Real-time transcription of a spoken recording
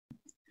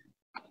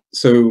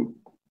So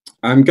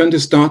I'm going to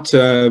start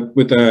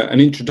with an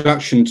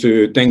introduction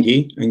to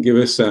dengue and give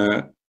us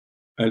a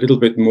little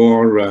bit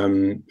more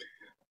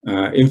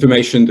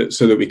information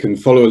so that we can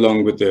follow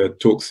along with the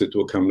talks that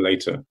will come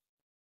later.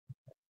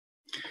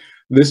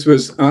 This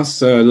was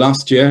us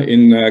last year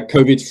in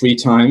COVID-free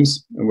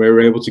times, and we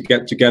were able to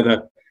get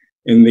together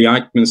in the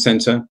Eichmann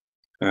Center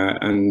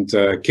and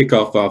kick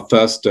off our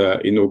first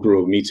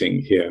inaugural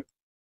meeting here.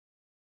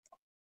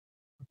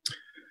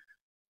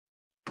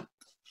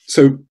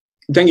 So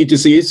dengue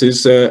disease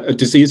is a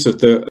disease of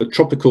the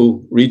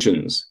tropical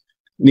regions.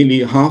 Nearly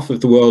half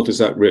of the world is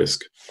at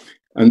risk.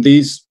 And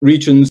these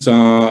regions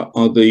are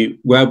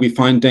where we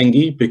find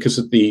dengue because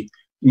of the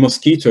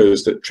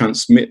mosquitoes that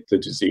transmit the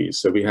disease.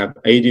 So we have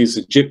Aedes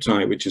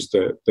aegypti, which is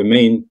the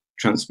main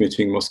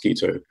transmitting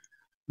mosquito,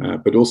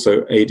 but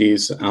also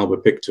Aedes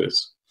albopictus.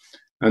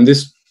 And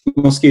this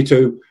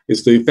mosquito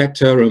is the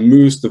vector and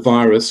moves the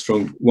virus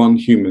from one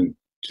human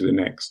to the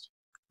next.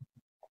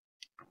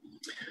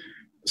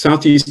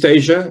 Southeast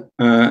Asia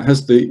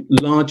has the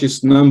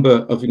largest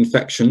number of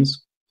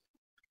infections,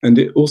 and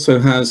it also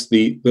has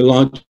the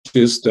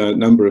largest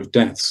number of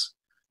deaths.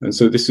 And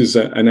so this is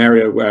an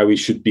area where we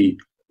should be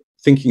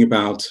thinking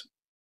about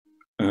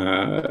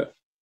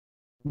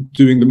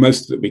doing the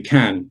most that we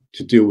can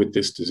to deal with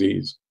this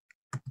disease.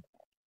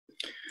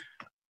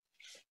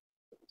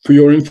 For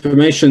your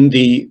information,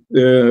 the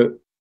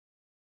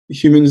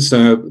humans,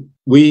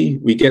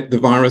 we get the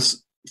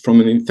virus from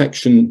an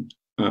infected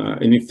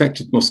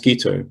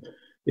mosquito.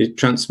 It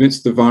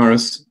transmits the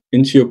virus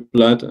into your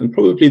blood, and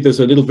probably there's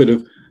a little bit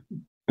of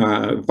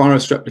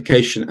virus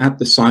replication at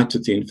the site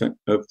of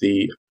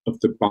the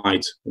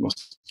bite, the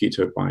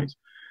mosquito bite.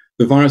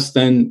 The virus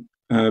then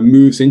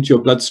moves into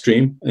your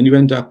bloodstream, and you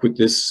end up with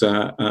this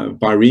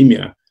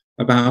viremia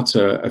about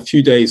a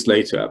few days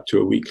later, up to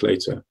a week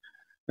later.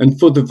 And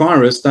for the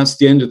virus, that's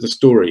the end of the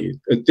story.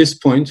 At this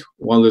point,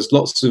 while there's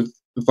lots of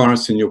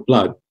virus in your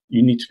blood,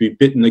 you need to be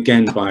bitten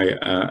again by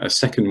a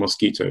second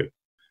mosquito.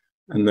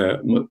 And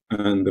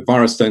the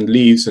virus then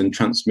leaves and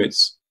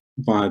transmits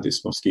via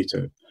this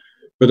mosquito.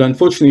 But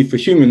unfortunately for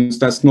humans,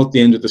 that's not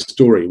the end of the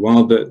story.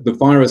 While the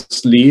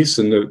virus leaves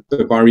and the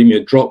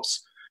viremia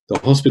drops, the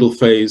hospital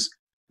phase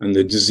and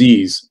the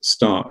disease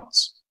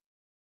starts.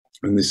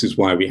 And this is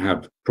why we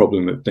have a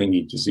problem of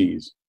dengue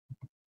disease.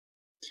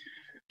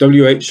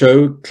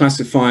 WHO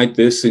classified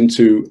this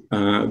into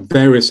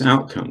various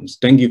outcomes.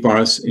 Dengue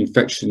virus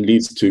infection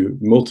leads to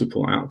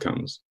multiple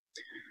outcomes.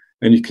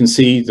 And you can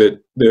see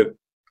that the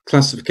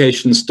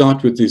classifications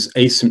start with these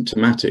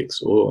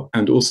asymptomatics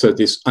and also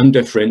this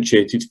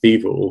undifferentiated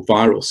fever or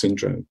viral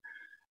syndrome.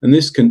 And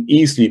this can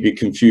easily be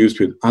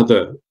confused with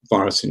other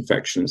virus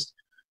infections.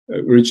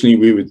 Originally,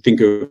 we would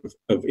think of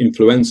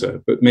influenza,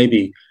 but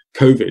maybe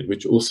COVID,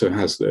 which also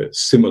has the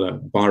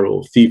similar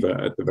viral fever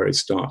at the very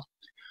start.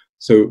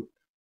 So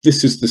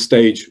this is the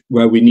stage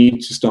where we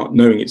need to start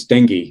knowing it's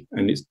dengue,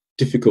 and it's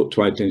difficult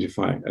to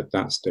identify at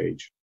that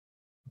stage.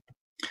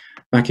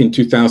 Back in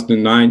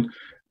 2009,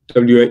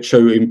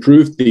 WHO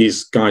improved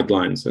these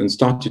guidelines and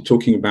started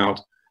talking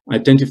about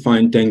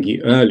identifying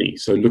dengue early,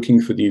 so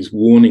looking for these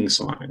warning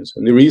signs.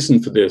 And the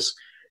reason for this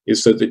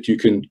is so that you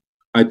can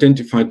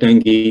identify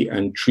dengue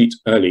and treat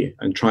early,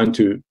 and trying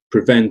to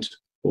prevent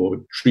or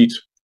treat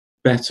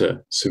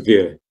better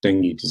severe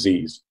dengue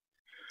disease.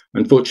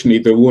 Unfortunately,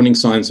 the warning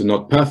signs are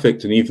not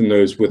perfect, and even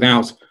those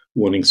without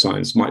warning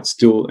signs might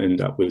still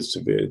end up with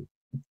severe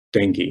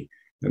dengue.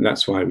 And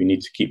that's why we need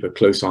to keep a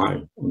close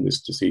eye on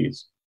this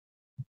disease.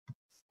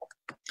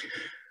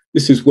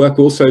 This is work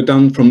also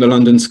done from the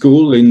London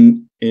School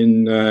in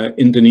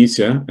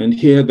Indonesia. And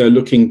here they're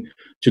looking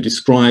to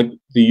describe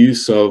the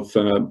use of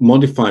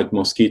modified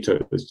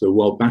mosquitoes, the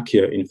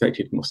Wolbachia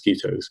infected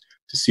mosquitoes,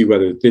 to see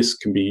whether this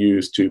can be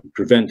used to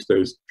prevent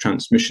those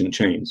transmission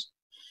chains.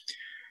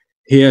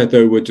 Here,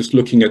 though, we're just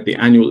looking at the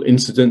annual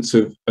incidence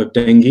of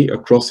dengue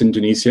across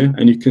Indonesia,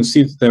 and you can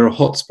see that there are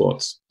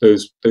hotspots,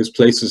 those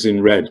places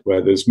in red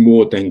where there's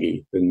more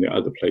dengue than the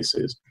other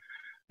places.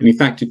 And in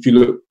fact, if you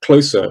look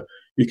closer,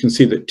 you can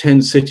see that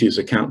 10 cities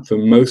account for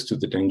most of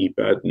the dengue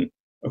burden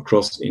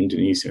across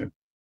Indonesia.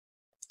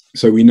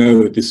 So we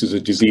know that this is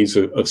a disease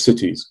of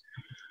cities.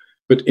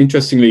 But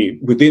interestingly,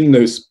 within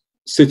those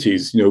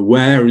cities,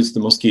 where is the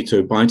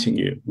mosquito biting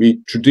you?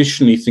 We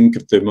traditionally think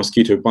of the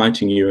mosquito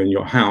biting you in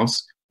your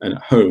house and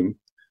at home.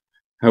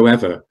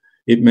 However,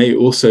 it may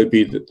also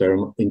be that there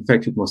are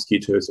infected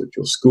mosquitoes at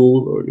your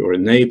school, or you're a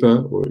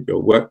neighbor, or at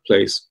your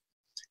workplace.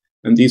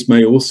 And these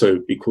may also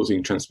be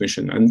causing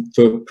transmission. And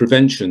for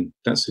prevention,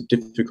 that's a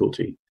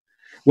difficulty.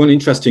 One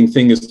interesting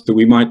thing is that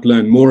we might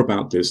learn more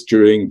about this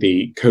during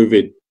the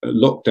COVID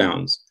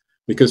lockdowns,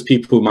 because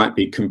people might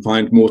be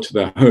confined more to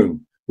their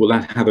home. Will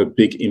that have a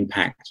big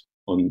impact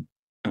on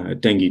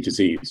dengue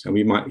disease? And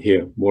we might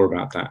hear more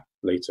about that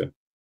later.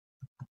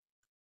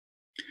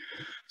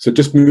 So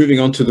just moving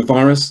on to the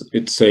virus,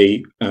 it's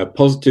a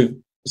positive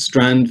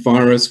strand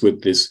virus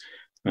with this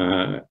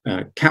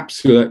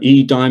capsula,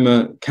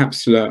 E-dimer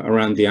capsula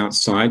around the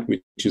outside,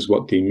 which is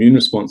what the immune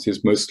response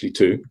is mostly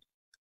to.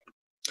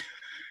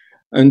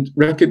 And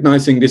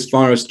recognizing this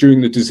virus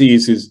during the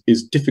disease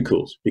is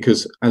difficult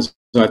because, as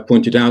I've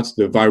pointed out,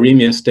 the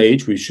viremia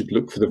stage, we should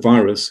look for the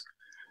virus.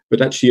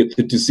 But actually at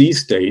the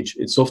disease stage,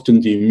 it's often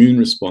the immune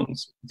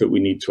response that we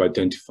need to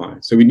identify.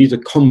 So we need a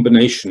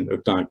combination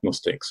of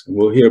diagnostics, and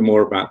we'll hear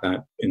more about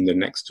that in the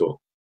next talk.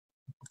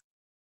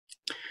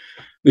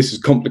 This is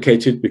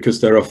complicated because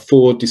there are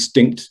 4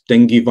 distinct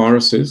dengue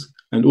viruses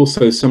and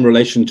also some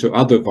relation to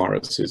other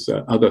viruses,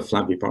 other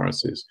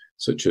flaviviruses,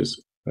 such as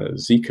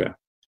Zika.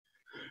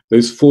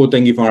 Those 4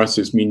 dengue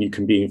viruses mean you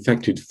can be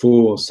infected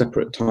 4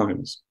 separate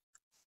times.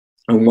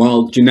 And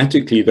while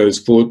genetically those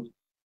 4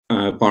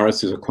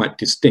 viruses are quite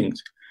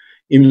distinct,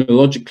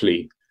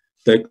 immunologically,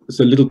 there's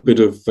a little bit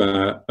of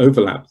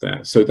overlap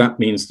there. So that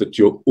means that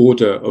your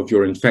order of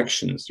your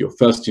infections, your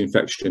first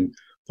infection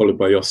followed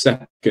by your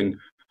second,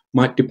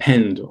 might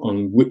depend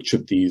on which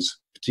of these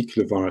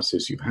particular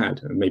viruses you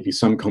had, and maybe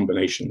some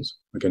combinations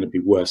are going to be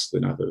worse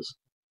than others.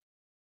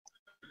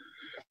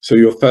 So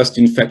your first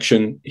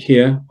infection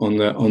here on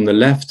the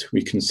left,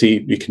 we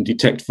can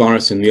detect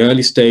virus in the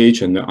early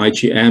stage and the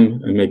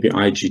IgM and maybe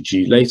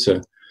IgG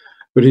later.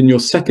 But in your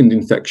second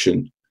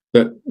infection,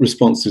 that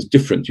response is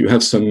different. You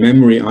have some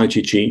memory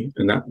IgG,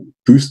 and that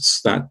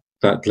boosts that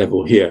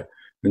level here,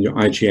 and your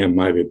IgM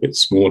might be a bit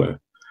smaller.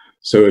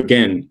 So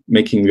again,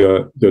 making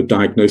the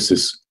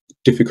diagnosis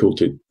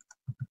difficult.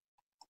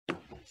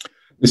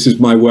 This is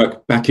my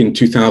work back in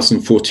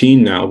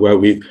 2014 now, where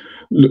we've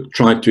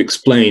tried to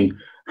explain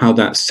how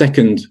that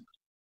second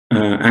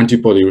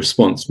antibody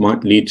response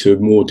might lead to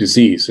more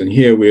disease. And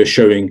here we are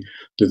showing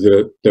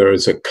that there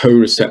is a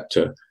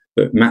co-receptor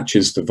that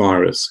matches the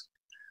virus.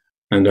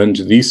 And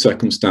under these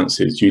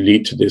circumstances, you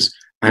lead to this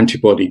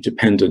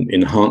antibody-dependent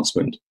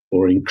enhancement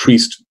or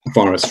increased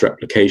virus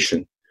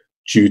replication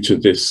due to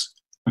this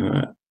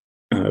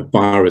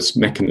virus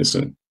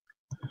mechanism.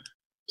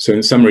 So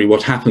in summary,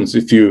 what happens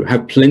if you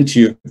have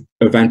plenty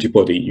of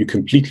antibody, you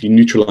completely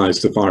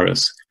neutralize the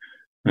virus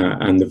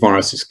and the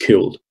virus is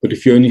killed. But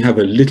if you only have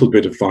a little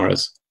bit of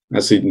virus,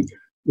 as in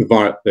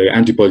the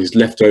antibodies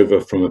left over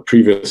from a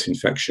previous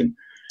infection,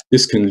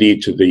 this can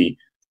lead to the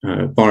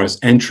virus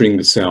entering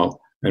the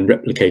cell and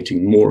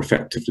replicating more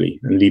effectively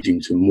and leading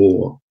to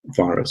more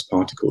virus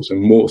particles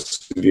and more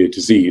severe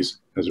disease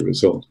as a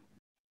result.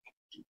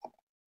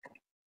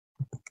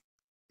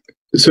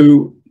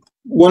 So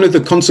one of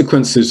the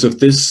consequences of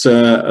this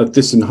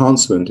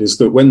enhancement is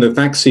that when the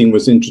vaccine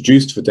was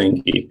introduced for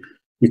dengue,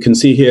 you can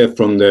see here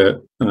from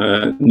the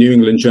New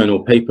England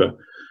Journal paper,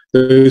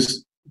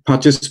 those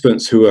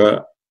participants who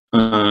are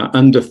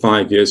under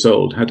 5 years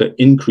old had an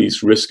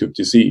increased risk of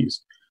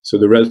disease. So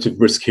the relative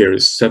risk here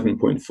is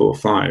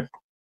 7.45.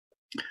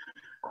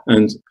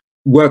 And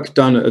work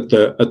done at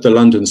the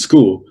London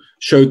School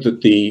showed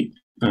that the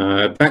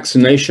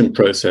vaccination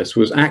process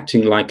was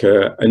acting like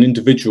an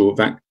individual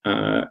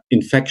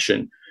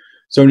infection.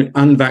 So an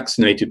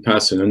unvaccinated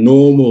person, a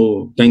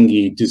normal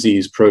dengue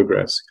disease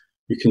progress,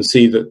 you can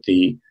see that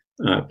the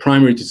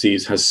primary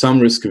disease has some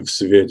risk of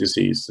severe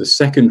disease. The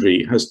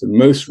secondary has the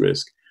most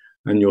risk,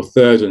 and your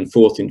third and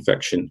fourth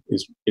infection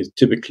is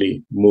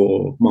typically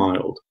more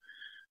mild.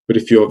 But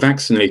if you're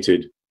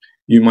vaccinated,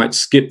 you might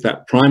skip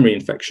that primary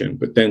infection,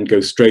 but then go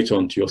straight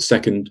on to your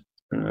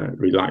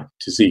secondary-like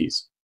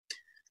disease.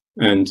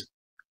 And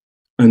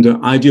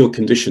under ideal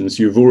conditions,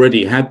 you've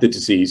already had the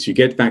disease, you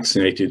get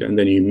vaccinated, and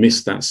then you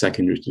miss that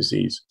secondary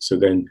disease. So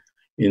then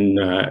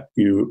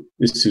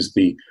this is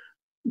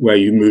where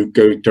you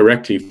go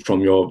directly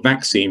from your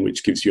vaccine,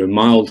 which gives you a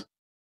mild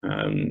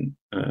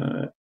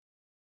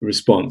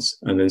response,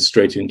 and then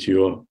straight into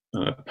your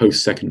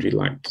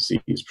post-secondary-like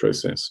disease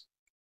process.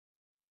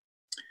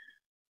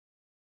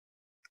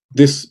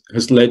 This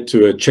has led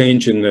to a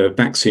change in the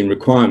vaccine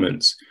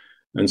requirements.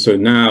 And so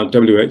now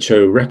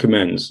WHO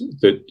recommends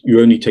that you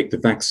only take the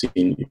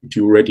vaccine if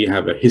you already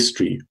have a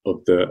history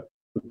of the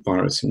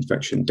virus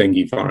infection,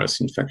 dengue virus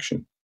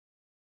infection.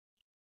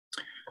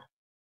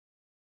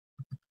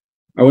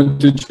 I want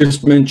to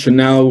just mention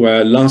now,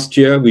 last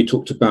year we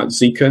talked about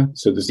Zika.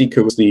 So the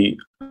Zika was the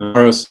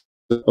virus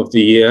of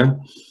the year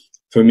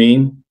for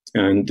me.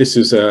 And this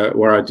is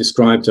where I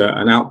described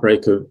an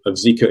outbreak of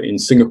Zika in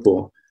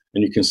Singapore.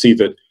 And you can see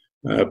that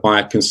by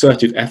a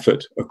concerted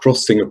effort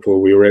across Singapore,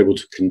 we were able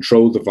to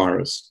control the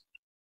virus,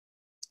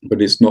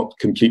 but it's not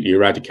completely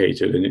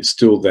eradicated and it's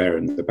still there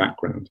in the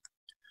background.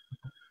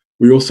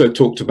 We also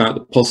talked about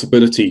the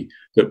possibility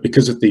that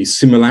because of the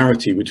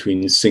similarity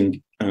between Zika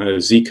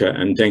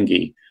and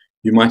dengue,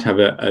 you might have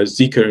a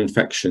Zika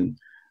infection,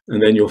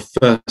 and then your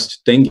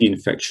first dengue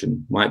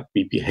infection might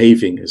be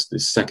behaving as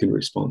this second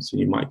response,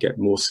 and you might get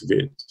more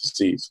severe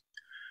disease.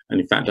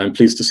 And in fact, I'm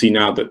pleased to see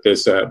now that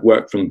there's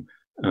work from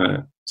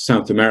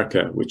South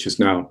America, which has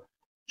now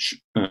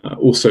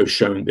also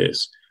shown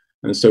this.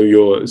 And so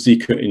your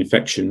Zika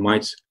infection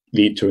might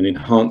lead to an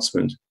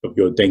enhancement of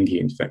your dengue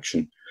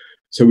infection.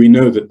 So we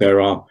know that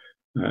there are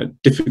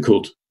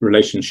difficult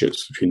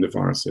relationships between the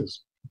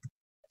viruses.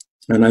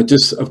 And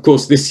of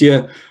course, this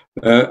year,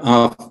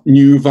 our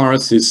new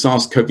virus is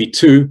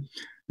SARS-CoV-2,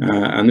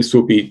 and this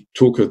will be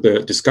talk of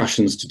the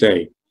discussions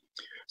today.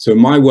 So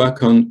my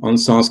work on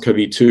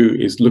SARS-CoV-2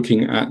 is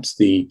looking at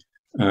the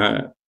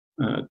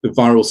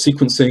viral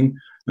sequencing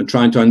and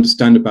trying to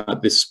understand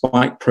about this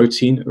spike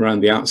protein around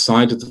the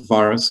outside of the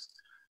virus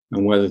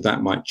and whether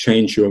that might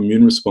change your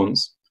immune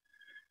response.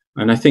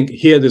 And I think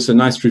here there's a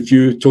nice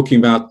review talking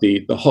about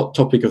the hot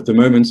topic of the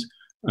moment,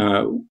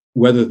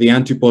 whether the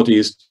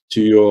antibodies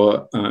to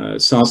your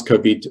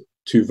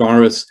SARS-CoV-2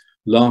 virus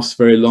last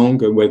very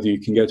long and whether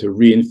you can get a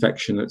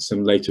reinfection at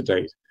some later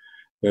date.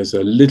 There's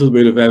a little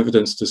bit of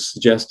evidence to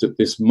suggest that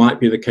this might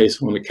be the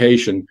case on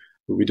occasion,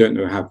 but we don't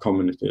know how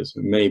common it is.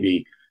 And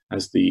maybe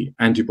as the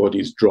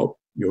antibodies drop,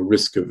 your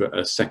risk of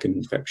a second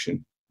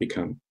infection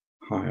become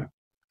higher.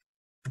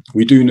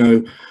 We do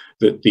know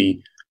that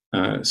the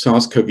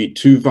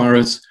SARS-CoV-2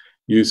 virus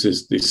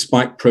uses the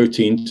spike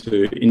protein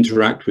to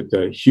interact with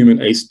the human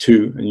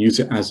ACE2 and use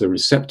it as a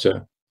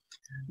receptor.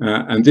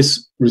 And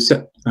this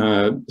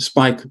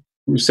spike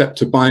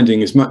receptor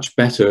binding is much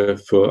better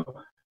for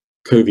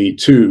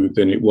CoV-2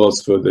 than it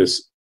was for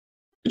this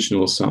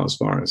original SARS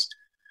virus.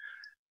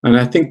 And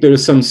I think there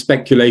is some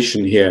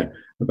speculation here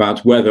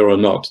about whether or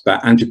not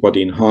that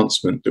antibody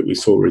enhancement that we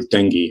saw with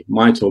dengue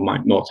might or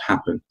might not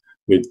happen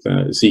with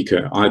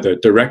Zika, either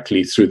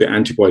directly through the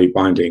antibody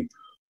binding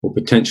or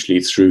potentially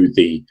through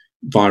the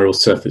viral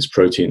surface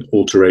protein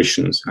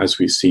alterations, as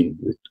we've seen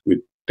with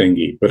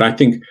dengue. But I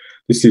think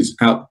this is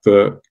out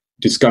for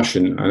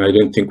discussion, and I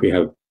don't think we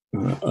have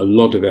a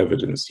lot of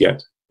evidence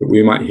yet, but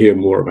we might hear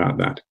more about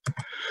that.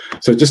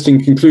 So just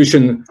in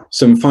conclusion,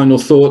 some final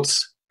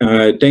thoughts.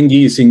 Dengue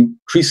is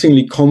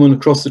increasingly common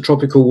across the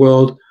tropical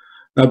world.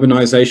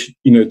 Urbanization,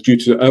 due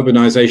to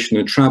urbanization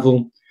and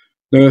travel.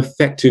 No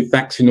effective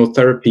vaccine or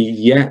therapy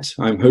yet.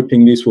 I'm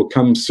hoping these will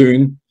come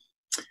soon.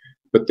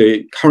 But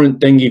the current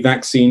dengue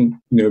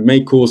vaccine,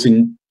 may cause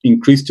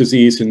increased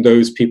disease in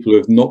those people who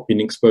have not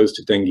been exposed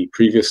to dengue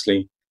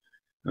previously.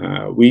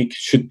 We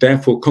should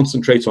therefore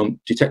concentrate on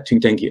detecting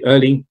dengue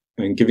early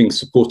and giving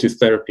supportive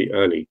therapy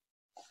early.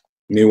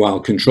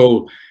 Meanwhile,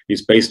 control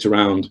is based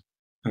around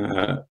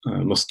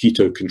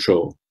mosquito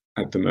control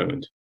at the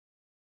moment.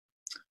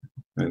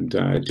 And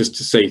just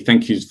to say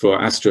thank you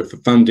for Astra for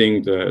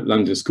funding, the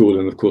London School,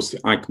 and of course the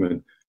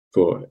Eichmann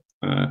for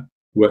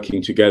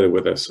working together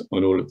with us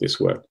on all of this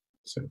work.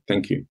 So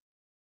thank you.